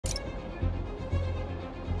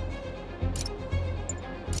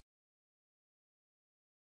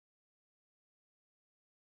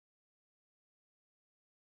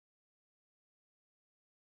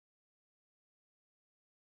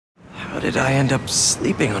did I end up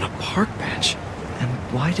sleeping on a park bench? And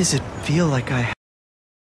why does it feel like I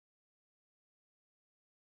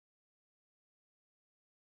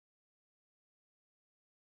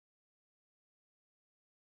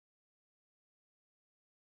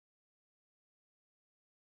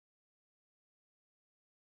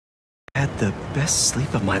had the best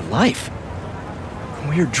sleep of my life?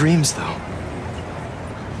 Weird dreams, though.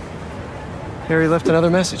 Harry left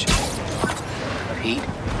another message. Pete,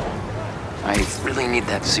 I really need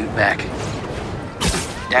that suit back.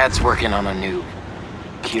 Dad's working on a new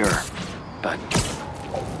cure, but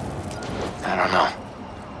I don't know.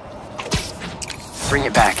 Bring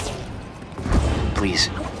it back, please.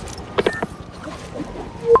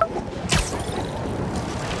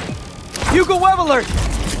 Hugo Web alert!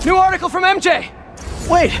 New article from MJ!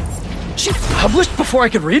 Wait, she published before I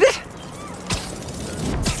could read it?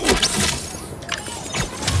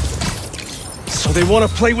 So they want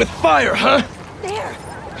to play with fire, huh? There!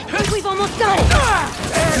 I think we've almost done it!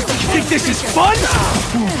 You think this is fun?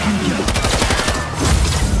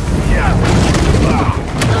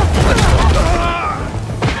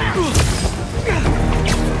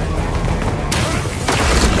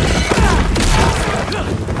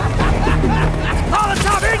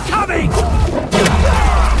 Molotov incoming!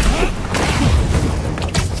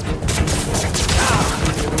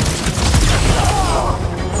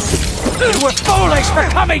 You were foolish for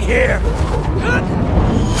coming here!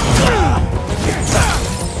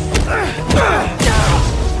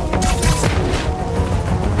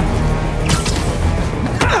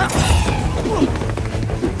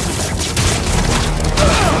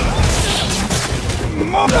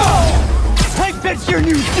 I bet your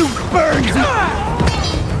new suit burns!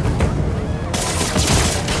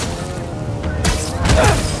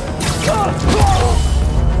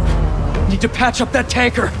 Need to patch up that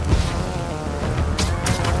tanker.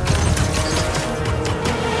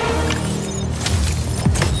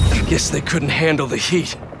 Guess they couldn't handle the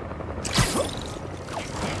heat.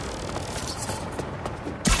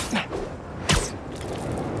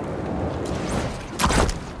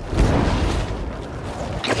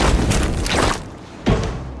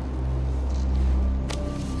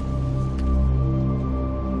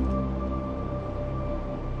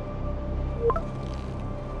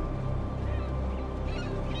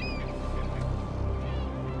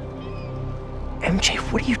 MJ,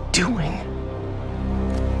 what are you doing?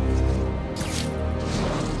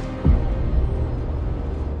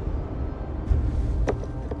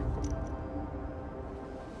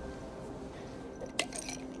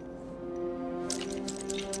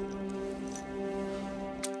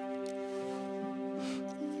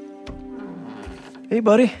 Hey,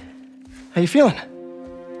 buddy. How you feeling?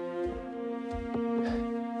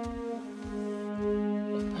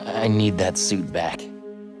 I need that suit back.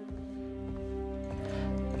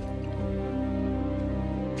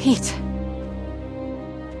 Pete.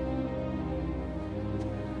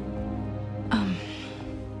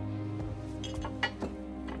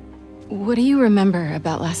 What do you remember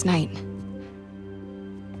about last night?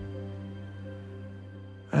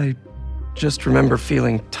 I just remember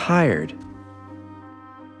feeling tired.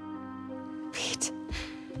 Pete.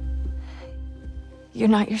 You're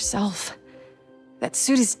not yourself. That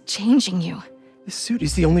suit is changing you. This suit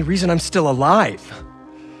is the only reason I'm still alive.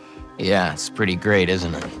 Yeah, it's pretty great,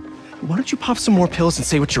 isn't it? Why don't you pop some more pills and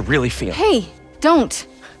say what you're really feeling? Hey, don't.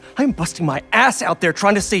 I'm busting my ass out there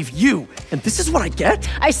trying to save you, and this is what I get?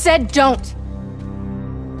 I said don't.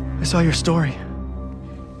 I saw your story.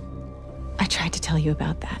 I tried to tell you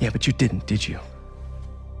about that. Yeah, but you didn't, did you?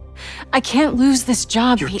 I can't lose this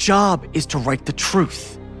job, Your Pete. job is to write the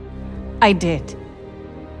truth. I did.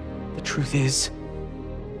 The truth is,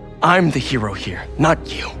 I'm the hero here,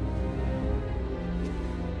 not you.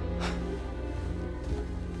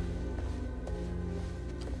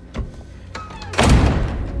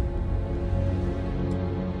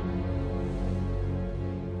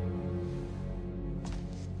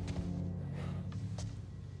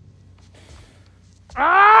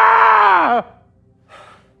 Ah!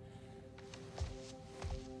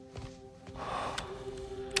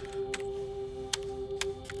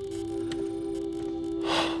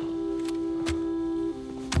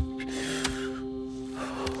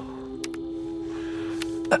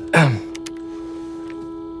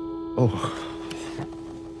 Oh.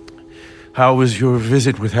 How was your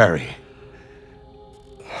visit with Harry?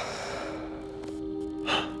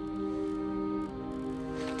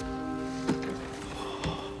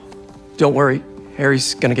 Don't worry,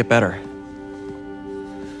 Harry's gonna get better.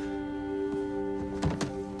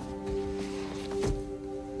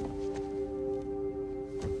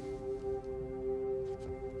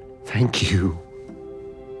 Thank you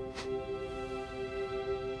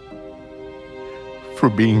for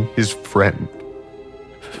being his friend.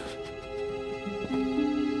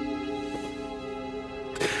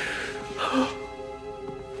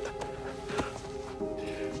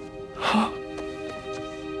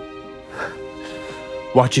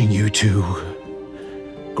 Watching you two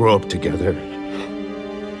grow up together.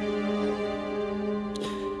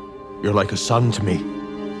 You're like a son to me.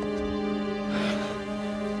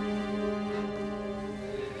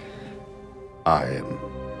 I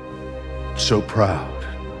am so proud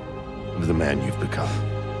of the man you've become.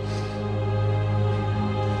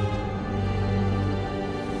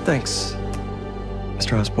 Thanks,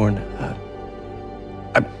 Mr. Osborn.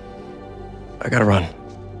 I gotta run.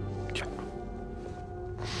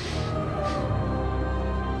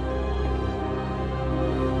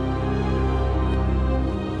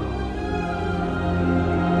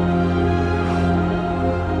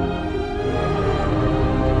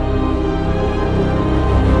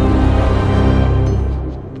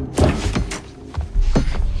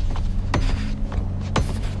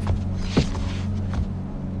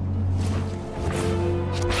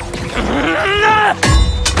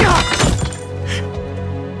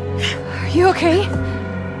 Are you okay?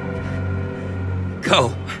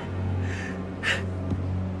 Go.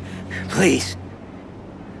 Please.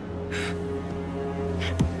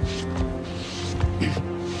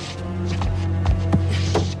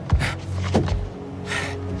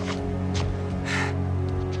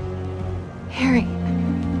 Harry.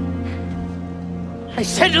 I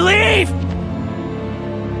said leave!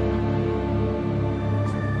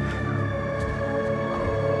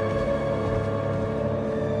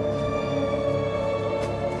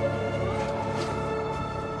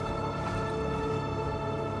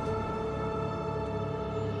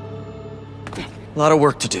 A lot of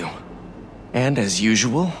work to do. And as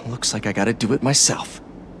usual, looks like I gotta do it myself.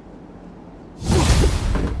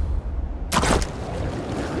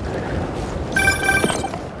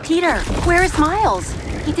 Peter, where is Miles?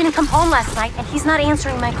 He didn't come home last night and he's not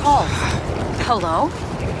answering my calls. Hello?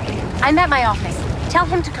 I'm at my office. Tell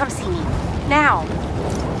him to come see me. Now.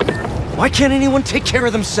 Why can't anyone take care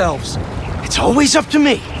of themselves? It's always up to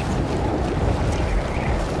me.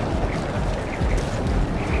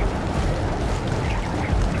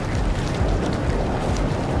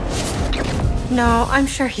 No, I'm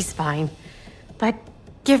sure he's fine. But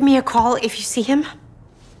give me a call if you see him.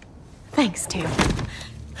 Thanks, Tim.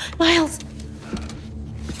 Miles!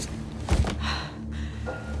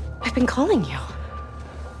 I've been calling you.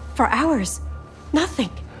 For hours. Nothing.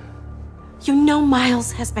 You know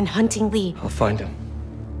Miles has been hunting Lee. I'll find him.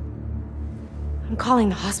 I'm calling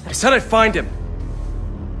the I hospital. said I'd find him.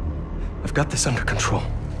 I've got this under control.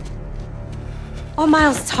 All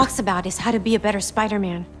Miles talks about is how to be a better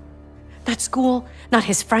Spider-Man. Not school, not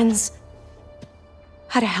his friends.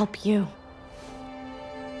 How to help you.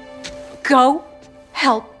 Go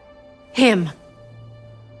help him.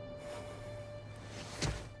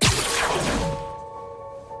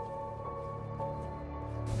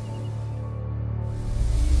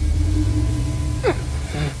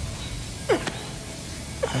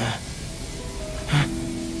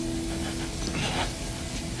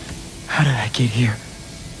 How did I get here?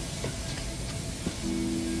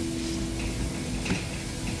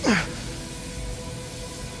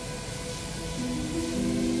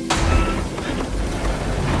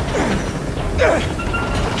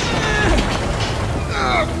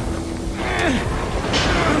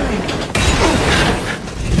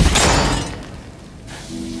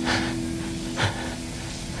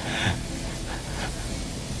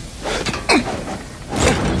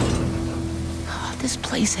 This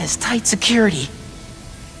place has tight security.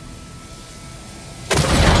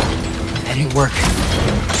 That didn't work.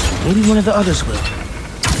 Maybe one of the others will.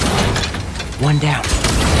 One down.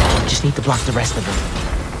 Just need to block the rest of them.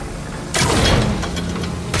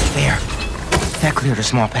 There. That cleared a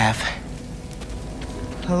small path.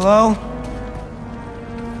 Hello?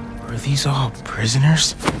 Were these all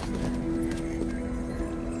prisoners?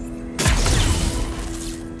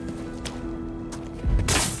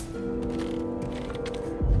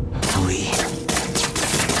 Lee.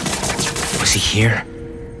 Was he here?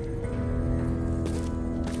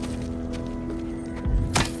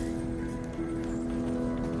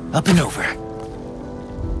 Up and over.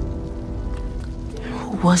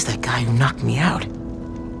 Who was that guy who knocked me out?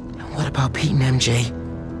 And what about Pete and MJ?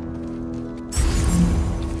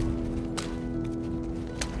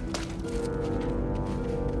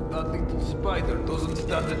 Nothing to Spider doesn't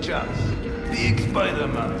stand a chance. Big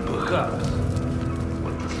Spider-Man, perhaps.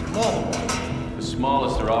 But the small one. The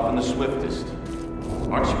smallest are often the swiftest.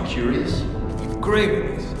 Aren't you curious? If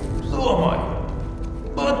Kraven is, so am I.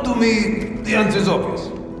 But to me, the answer's obvious.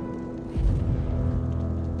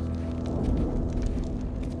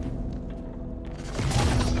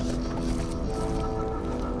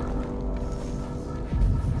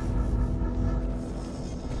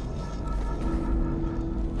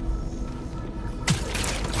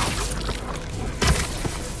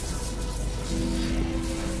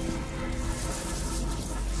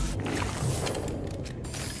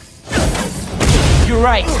 You're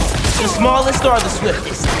right. The smallest are the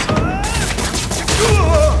swiftest.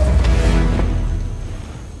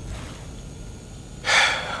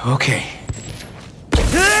 Okay.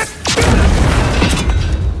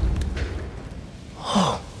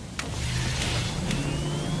 Oh.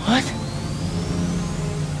 What?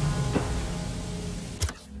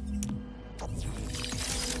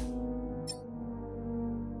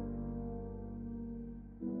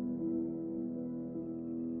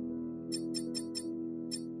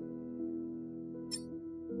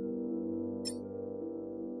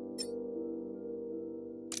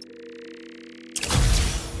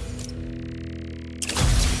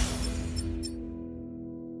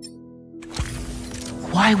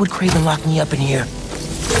 Why would Kraven lock me up in here?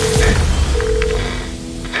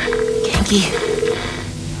 Genki,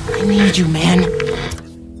 I need you, man.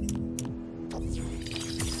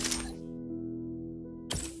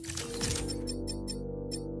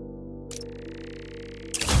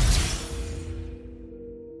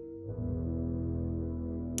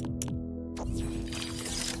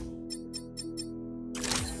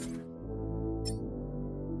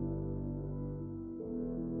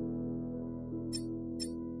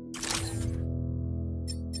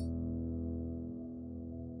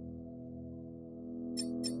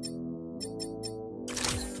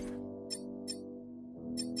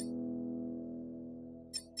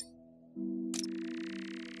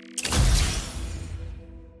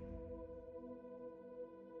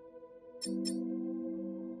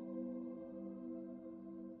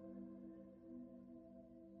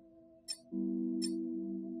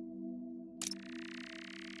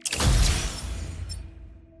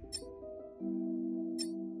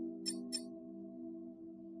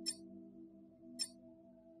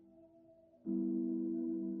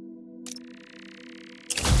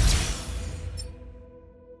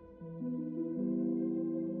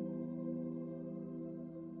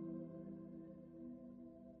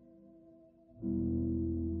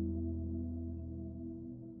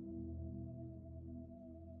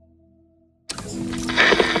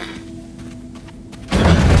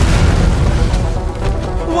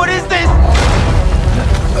 What is this?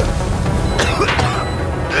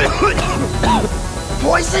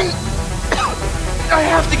 Poison? I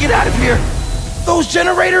have to get out of here. Those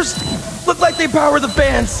generators look like they power the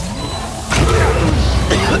fans.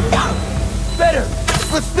 Better,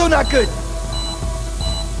 but still not good.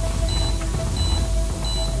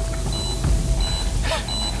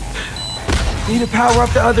 Need to power up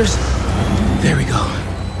the others. There we go.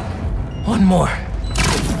 One more.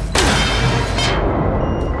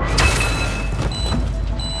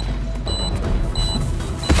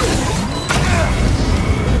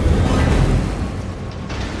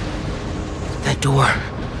 That door.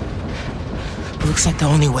 Looks like the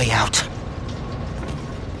only way out.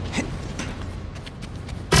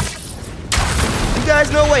 You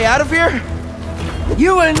guys know a way out of here?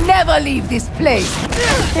 You will never leave this place!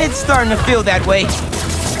 It's starting to feel that way.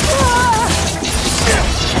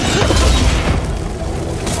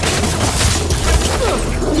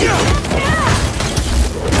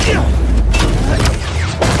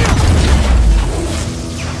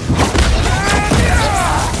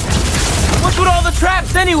 What's with all the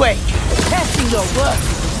traps anyway? Testing your work,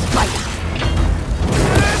 spider!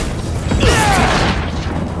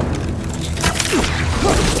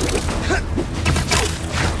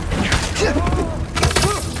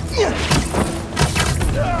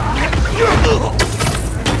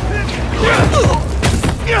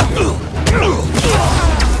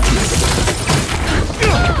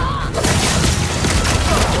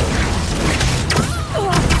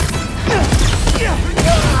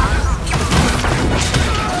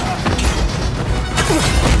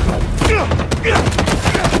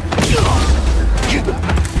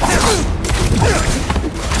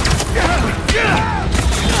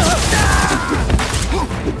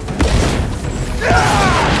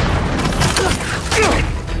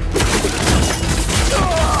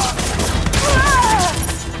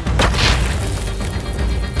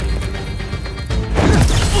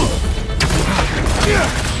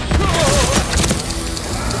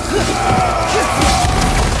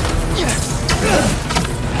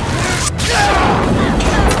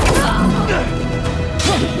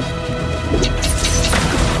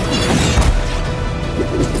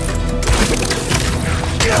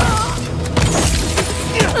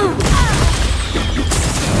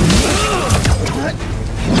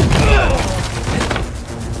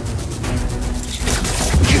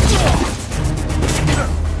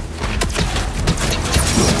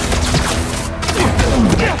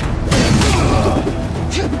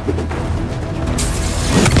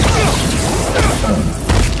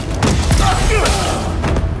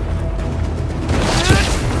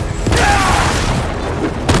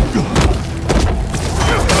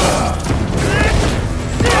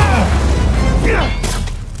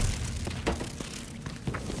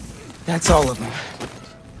 That's all of them.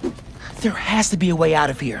 There has to be a way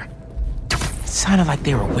out of here. It sounded like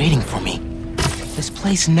they were waiting for me. This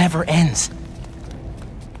place never ends.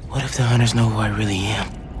 What if the hunters know who I really am?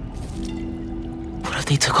 What if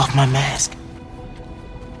they took off my mask?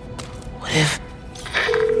 What if...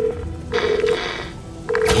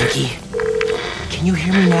 Yankee, can you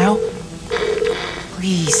hear me now?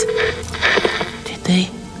 Please. Did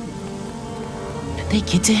they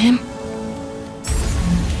get to him?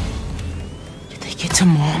 Did they get to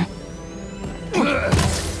Mom?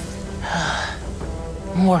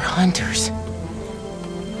 More hunters.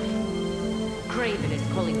 Kraven is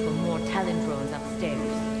calling for more Talon drones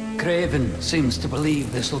upstairs. Kraven seems to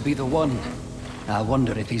believe this will be the one. I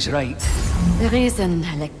wonder if he's right. There is an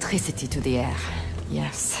electricity to the air,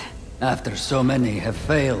 yes. After so many have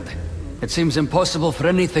failed, it seems impossible for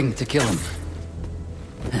anything to kill him.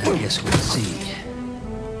 I guess we'll see.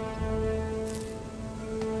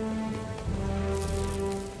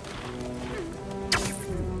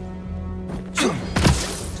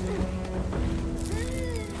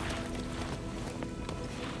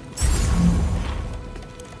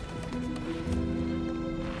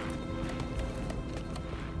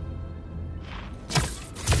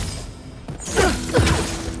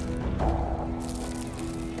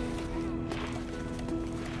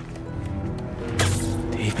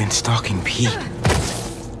 Stalking Pete.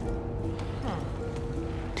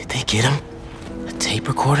 Did they get him? A tape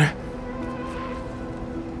recorder?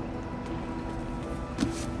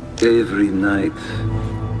 Every night,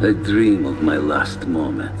 I dream of my last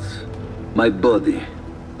moments. My body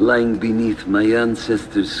lying beneath my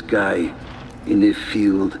ancestors' sky in a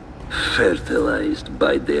field fertilized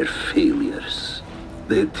by their failures.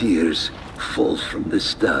 Their tears fall from the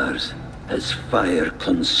stars as fire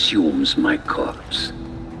consumes my corpse.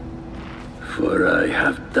 For I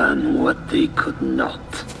have done what they could not.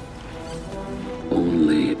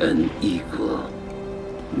 Only an equal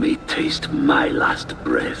may taste my last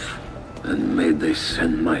breath, and may they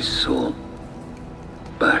send my soul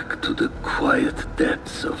back to the quiet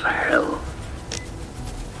depths of hell.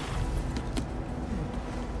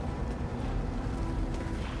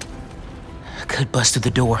 I could bust through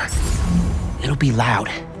the door. It'll be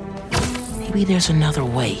loud. Maybe there's another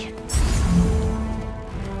way.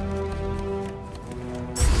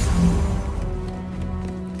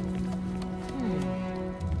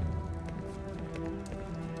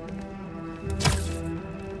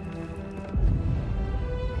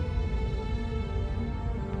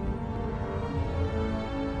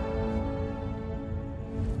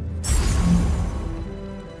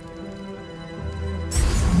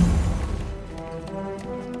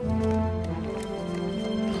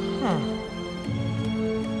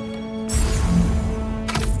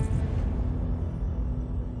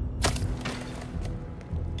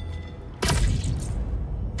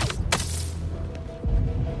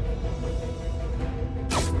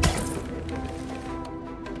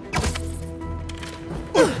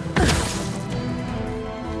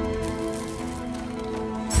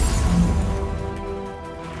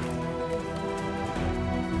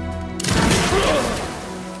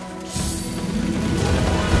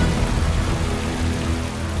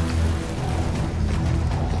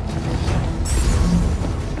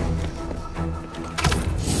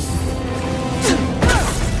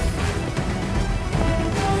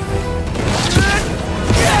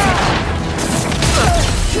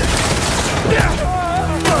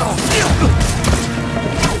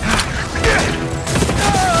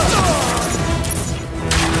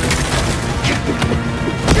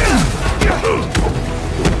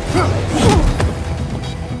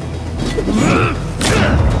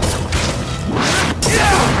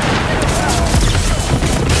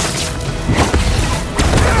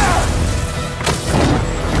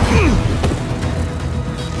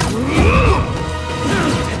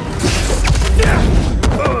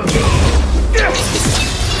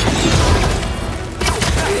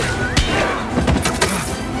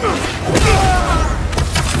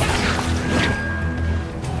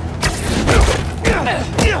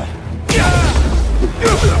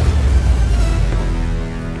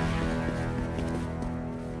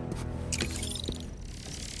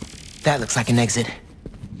 That looks like an exit.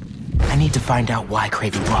 I need to find out why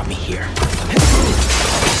Kraven brought me here.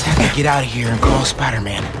 Just have to get out of here and call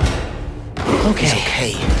Spider-Man. Okay. He's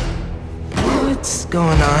okay. What's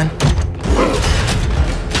going on?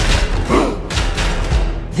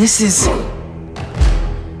 This is...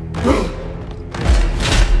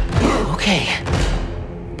 Okay.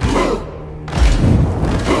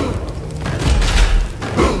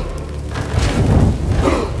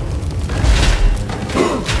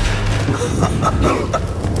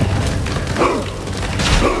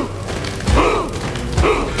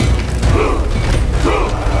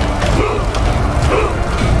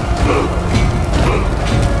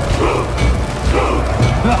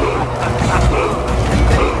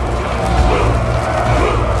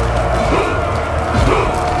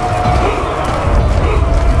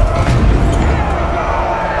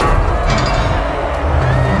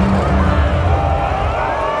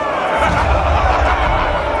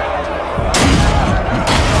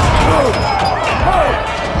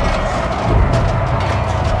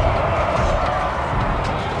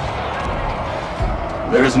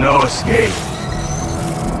 was no escape.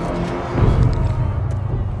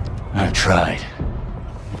 I tried.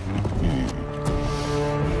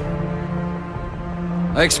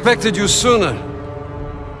 I expected you sooner.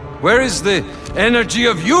 Where is the energy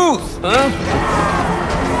of youth, huh?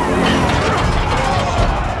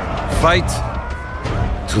 Fight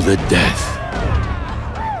to the death.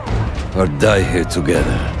 Or die here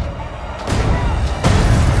together.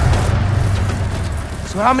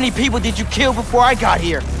 So how many people did you kill before I got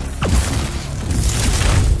here?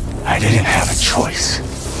 I didn't have a choice.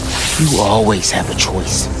 You always have a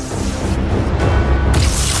choice.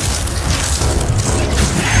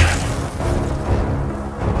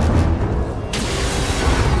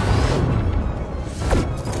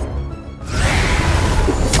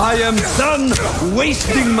 I am done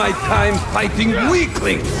wasting my time fighting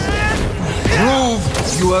weaklings. Prove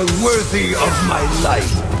you are worthy of my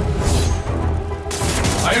life.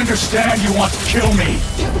 I understand you want to kill me,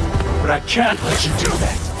 but I can't let you do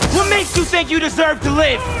that. What makes you think you deserve to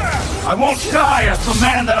live? I won't die as the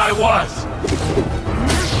man that I was.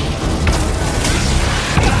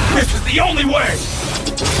 This is the only way.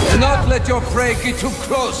 Do not let your prey get too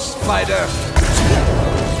close, Spider.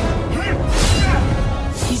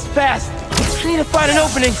 He's fast. I need to find an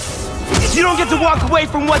opening. You don't get to walk away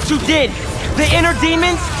from what you did. The inner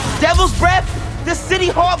demons, Devil's Breath, the City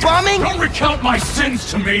Hall bombing. Don't recount my sins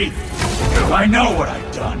to me. I know what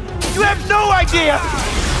I've done. You have no idea.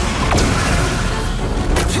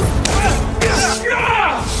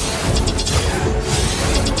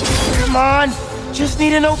 Come on, just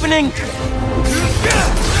need an opening.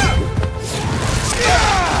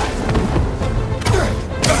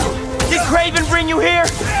 Did Kraven bring you here,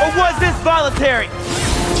 or was this voluntary?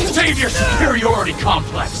 Save your superiority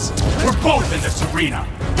complex. We're both in this arena.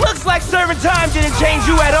 Looks like serving time didn't change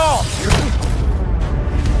you at all.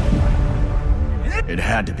 It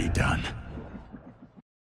had to be done.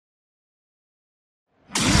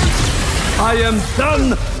 I am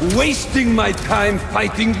done wasting my time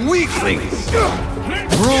fighting weaklings.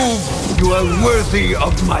 Prove you are worthy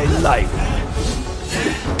of my life.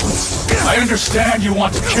 I understand you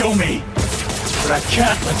want to kill me, but I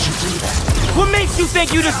can't let you do that. What makes you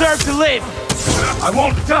think you deserve to live? I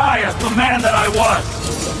won't die as the man that I was.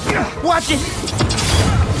 Watch it.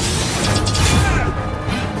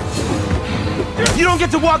 You don't get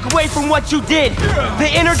to walk away from what you did. The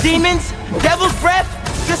inner demons, Devil's Breath,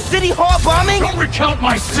 the City Hall bombing. Don't recount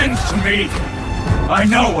my sins to me. I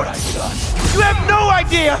know what I've done. You have no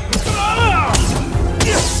idea.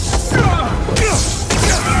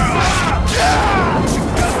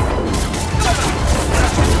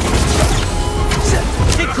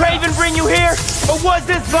 Did Kraven bring you here, or was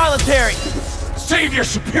this voluntary? Save your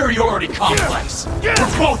superiority complex.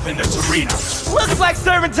 We're both in this arena. Looks like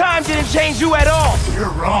serving time didn't change you at all. You're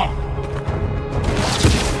wrong.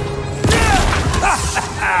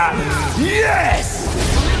 Yes!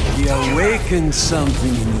 He awakened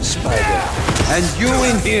something in you, Spider. And you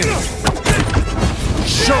in him.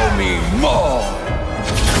 Show me more!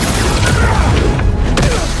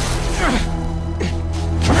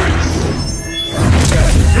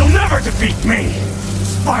 You'll never defeat me!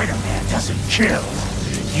 Spider-Man doesn't kill.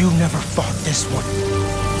 You never fought this one.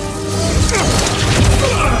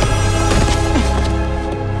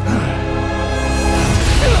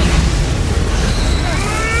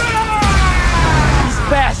 He's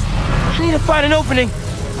fast. I need to find an opening.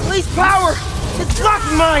 Release power! It's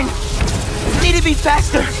blocking mine! Need to be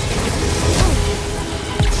faster.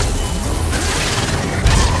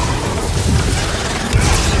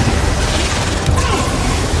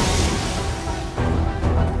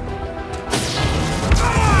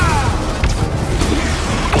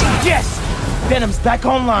 Yes! Venom's back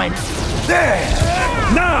online. There!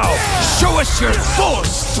 Now, show us your full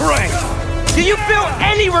strength! Do you feel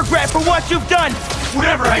any regret for what you've done?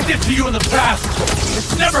 Whatever I did to you in the past,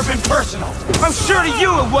 it's never been personal. I'm sure to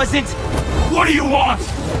you it wasn't. What do you want?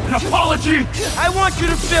 An apology? I want you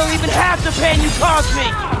to feel even half the pain you caused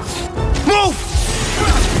me. Move!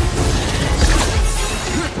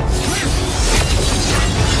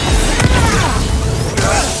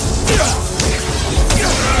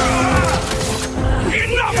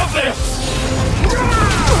 Enough of this!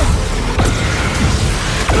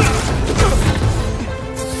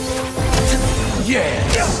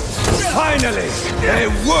 Yes! Finally, a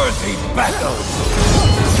worthy battle!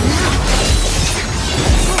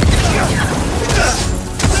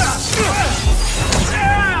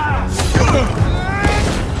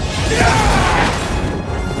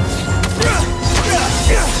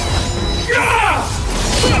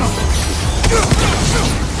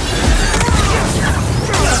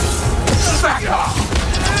 Back off!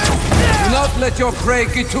 let your prey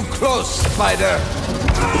get too close, Spider!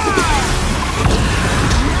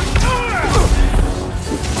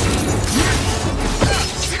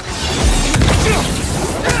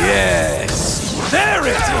 Yes! There it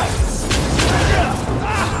is!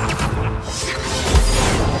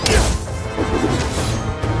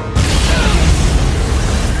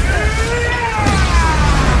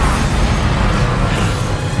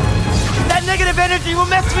 That negative energy will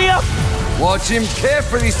mess me up! Watch him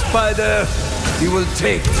carefully, Spider. He will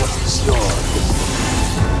take what is yours.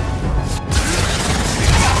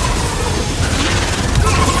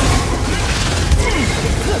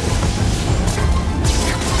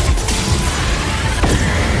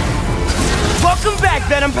 Welcome back,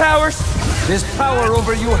 Venom powers! His power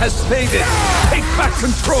over you has faded. Take back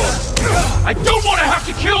control. I don't want to have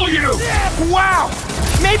to kill you! Wow!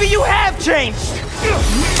 Maybe you have changed!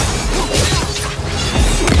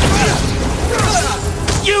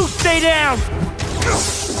 You stay down!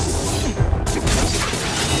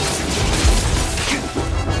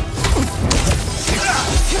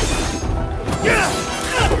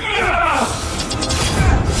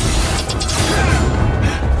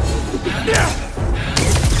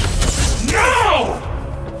 No!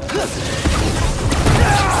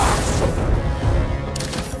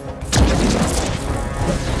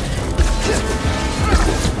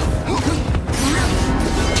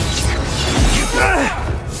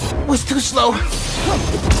 Was too slow.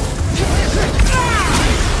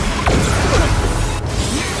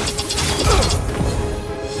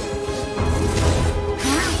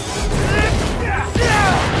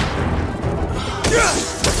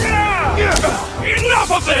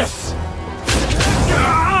 Enough of this!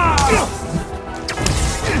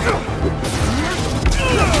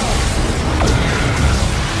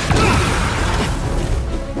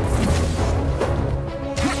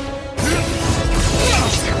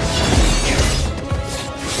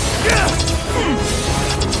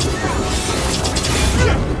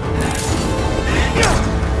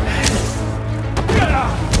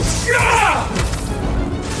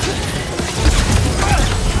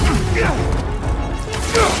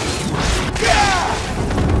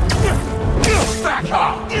 Back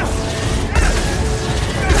up!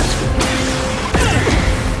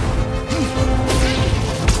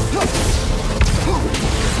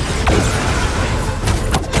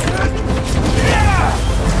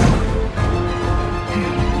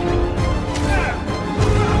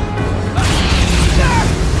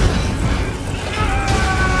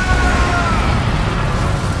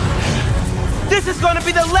 This is gonna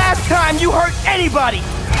be the last time you hurt anybody!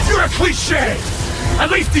 You're a cliché! At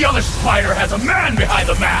least the other spider has a man behind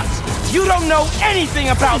the mask! You don't know anything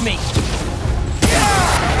about me!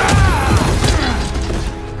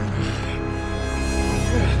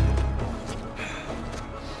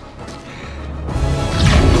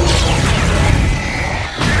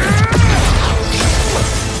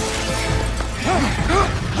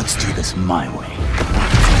 Let's do this my way.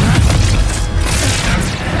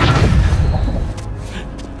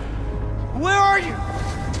 Where are you?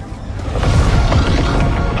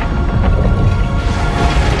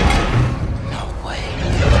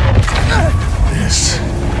 This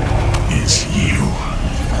is you.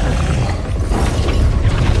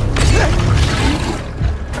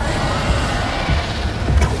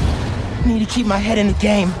 I need to keep my head in the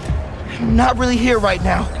game. I'm not really here right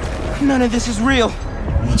now. None of this is real.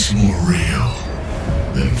 What's more real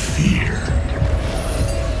than fear?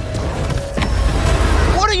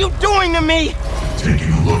 What are you doing to me?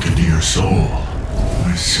 Taking a look into your soul,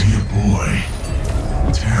 I see a boy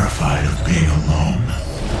terrified of being alone,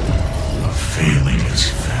 of failing his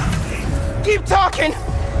family. Keep talking!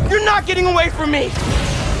 You're not getting away from me!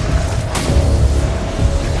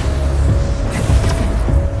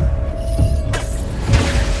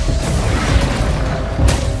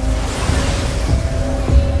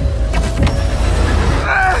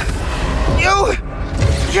 You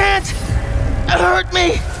can't hurt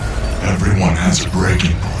me! Everyone has a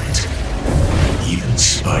breaking point, even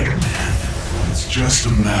Spider-Man. It's just a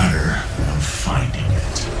matter of finding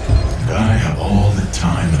it. And I have all the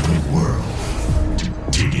time in the world to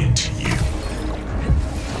dig into you.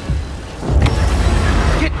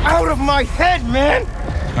 Get out of my head, man!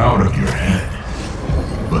 Out of your head.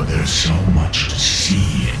 But there's so much to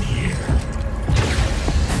see in here.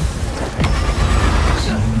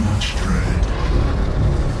 So much dread.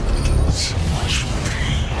 So much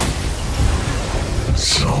pain.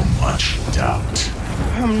 So much doubt.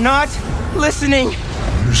 I'm not listening!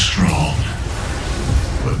 You're strong.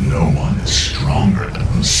 But no one is stronger than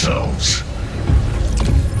themselves.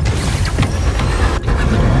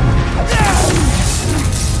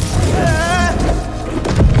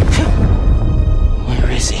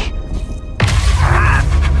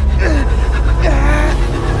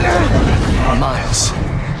 Miles.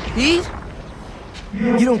 Pete?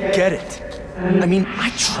 You don't get it. I mean, I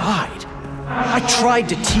tried. I tried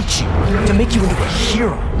to teach you, to make you into a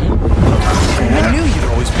hero. I knew you'd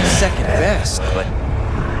always be second best, but...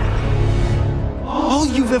 all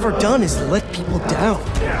you've ever done is let people down.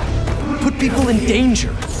 Put people in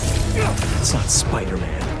danger. It's not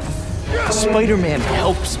Spider-Man. Spider-Man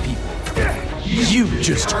helps people. You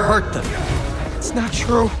just hurt them. It's not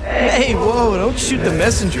true. Hey, whoa, don't shoot the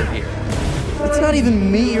messenger here. It's not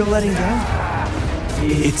even me you're letting down.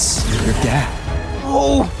 It's your dad.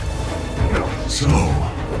 Oh! So,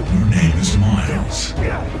 your name is Miles.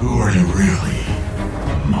 Who are you really,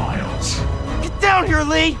 Miles? Get down here,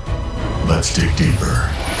 Lee! Let's dig deeper.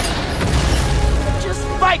 Just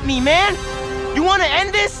fight me, man! You wanna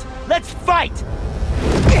end this? Let's fight!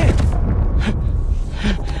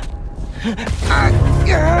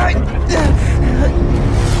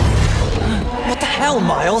 What the hell,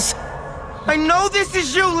 Miles? I know this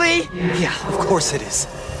is you, Lee! Yeah, of course it is.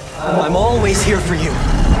 I'm always here for you.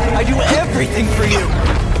 I do everything for you.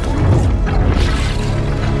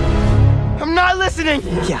 I'm not listening!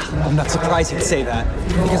 Yeah, I'm not surprised you'd say that.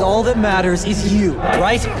 Because all that matters is you,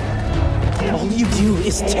 right? All you do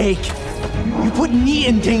is take. You put me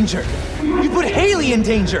in danger. You put Haley in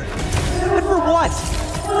danger. And for what?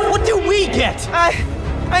 What do we get?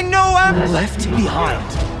 I know I'm... left behind.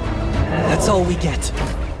 That's all we get.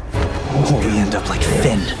 Or we end up like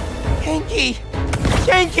Finn. Hanky!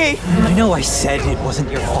 Hanky! I know I said it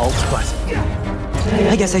wasn't your fault, but...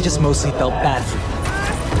 I guess I just mostly felt bad for you.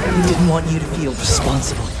 I didn't want you to feel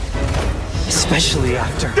responsible. Especially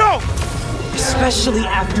after... No! Especially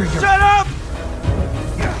after your... Shut up!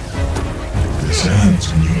 This ends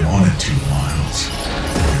when you want it to, Miles.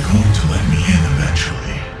 You're going to let me in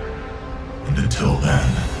eventually. And until then,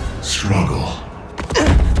 struggle.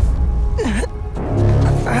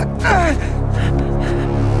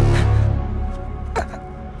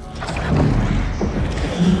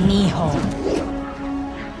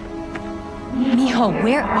 Mijo,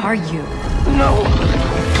 where are you? No!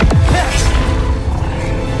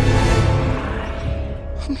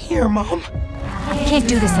 I'm here, Mom. You can't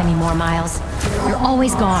do this anymore, Miles. You're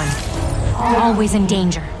always gone. Always in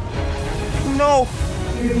danger. No!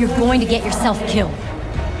 You're going to get yourself killed.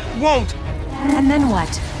 Won't! And then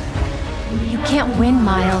what? You can't win,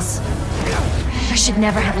 Miles. I should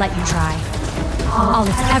never have let you try. All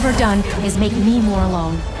it's ever done is make me more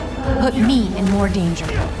alone. Put me in more danger.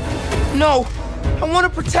 No! I want to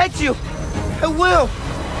protect you! I will!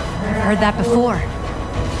 Heard that before.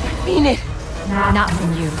 I mean it! Not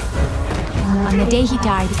from you. On the day he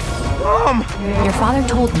died, Mom! Your father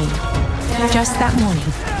told me, just that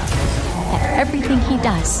morning, that everything he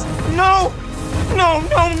does... No! No,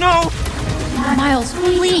 no, no! Miles,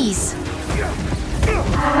 please!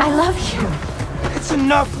 I love you. It's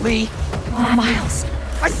enough, Lee! Miles.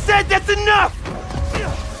 I said that's enough!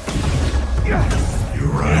 You're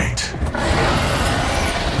right.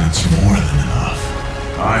 That's more than enough.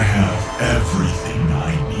 I have everything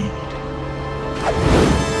I need.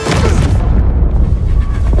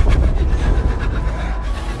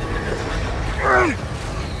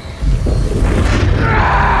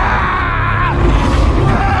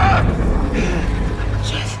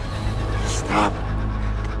 Just stop.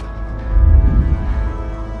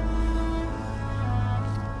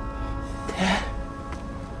 Dad?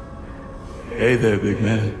 Hey there, big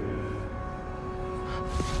man.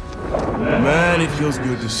 Man, it feels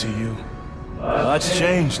good to see you. Lots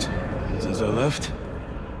changed since I left.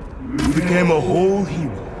 You became a whole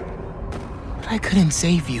hero. But I couldn't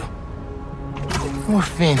save you. Or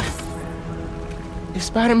Finn. If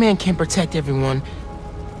Spider-Man can't protect everyone,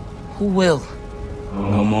 who will?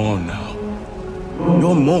 Come on now.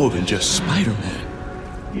 You're more than just Spider-Man.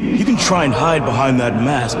 You can try and hide behind that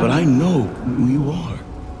mask, but I know who you are.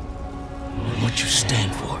 And what you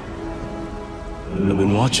stand for. I've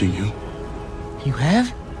been watching you. You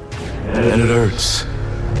have? And it hurts.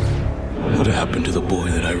 What happened to the boy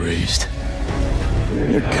that I raised?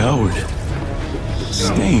 You're a coward.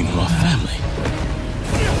 Stain on our family.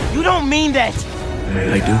 You don't mean that!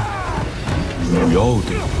 I do. We all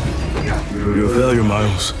do. You're a failure,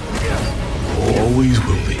 Miles. Always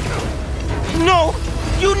will be. No!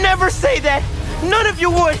 You never say that! None of you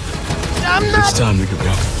would! I'm not— It's time to give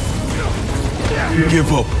up.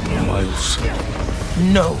 Give up, Miles.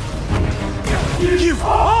 No. Give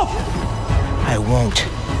up! I won't.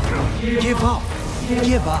 Give up.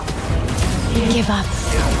 Give up. Give up.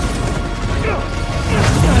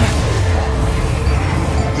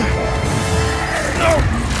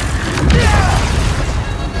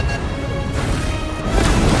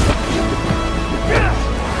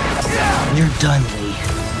 You're done, Lee.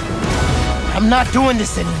 I'm not doing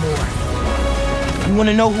this anymore. You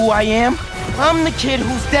wanna know who I am? I'm the kid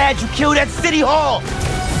whose dad you killed at City Hall!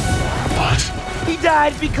 What? He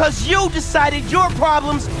died because you decided your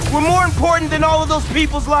problems were more important than all of those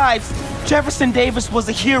people's lives. Jefferson Davis was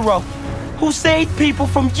a hero who saved people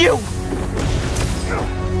from you.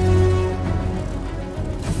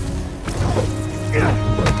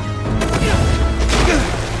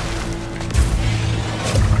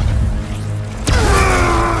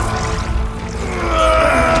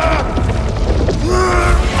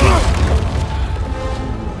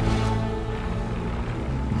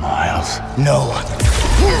 No.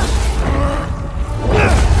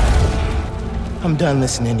 I'm done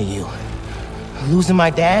listening to you. Losing my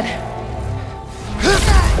dad?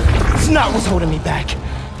 It's not what's holding me back.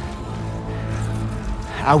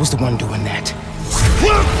 I was the one doing that.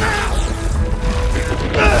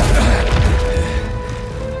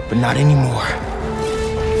 But not anymore.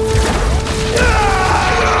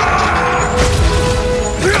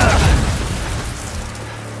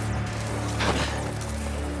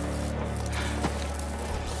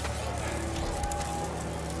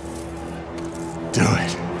 Do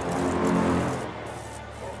it.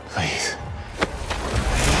 Please.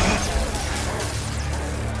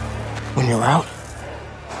 When you're out,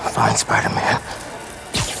 find Spider-Man.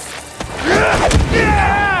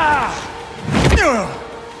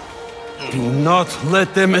 Do not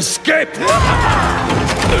let them escape!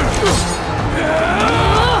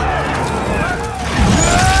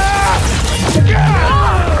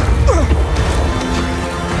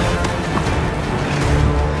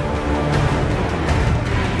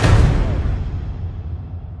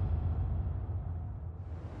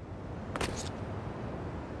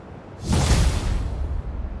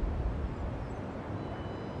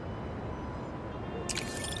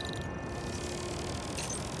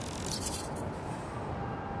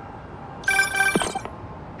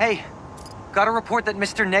 Hey, got a report that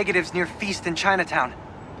Mr. Negative's near Feast in Chinatown,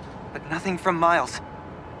 but nothing from Miles.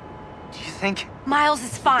 Do you think... Miles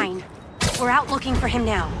is fine. We're out looking for him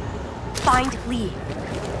now. Find Lee.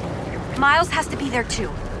 Miles has to be there too.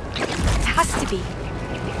 It has to be.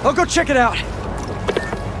 I'll go check it out.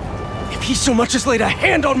 If he so much as laid a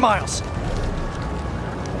hand on Miles.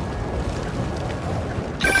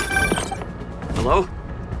 Hello?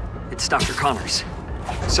 It's Dr. Connors.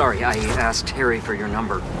 Sorry, I asked Harry for your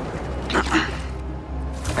number.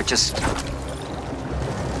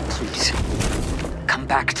 Please, come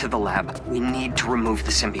back to the lab. We need to remove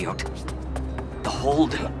the symbiote. The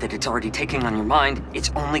hold that it's already taking on your mind, it's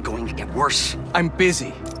only going to get worse. I'm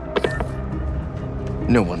busy.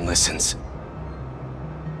 No one listens.